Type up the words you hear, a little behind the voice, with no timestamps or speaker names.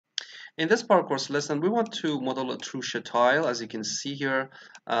In this Paracourse lesson, we want to model a Truchet tile. As you can see here,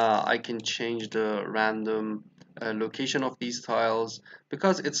 I can change the random location of these tiles.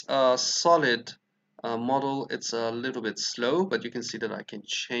 Because it's a solid model, it's a little bit slow, but you can see that I can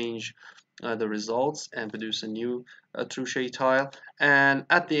change the results and produce a new Truchet tile. And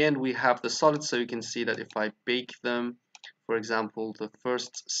at the end, we have the solids, so you can see that if I bake them, for example, the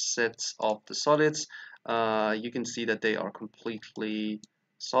first sets of the solids, you can see that they are completely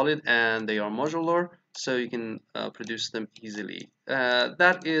solid and they are modular, so you can produce them easily.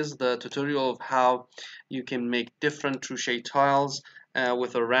 That is the tutorial of how you can make different Truchet tiles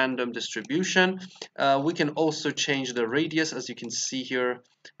with a random distribution. We can also change the radius. As you can see here,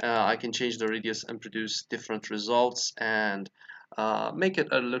 I can change the radius and produce different results and make it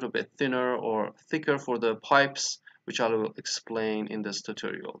a little bit thinner or thicker for the pipes, which I will explain in this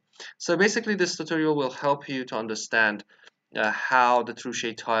tutorial. So basically, this tutorial will help you to understand how the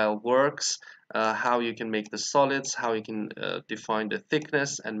Truchet tile works, how you can make the solids, how you can define the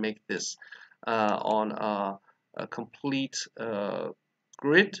thickness and make this on a complete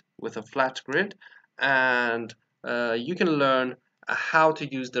grid with a flat grid, and you can learn how to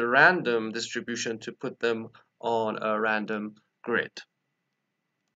use the random distribution to put them on a random grid.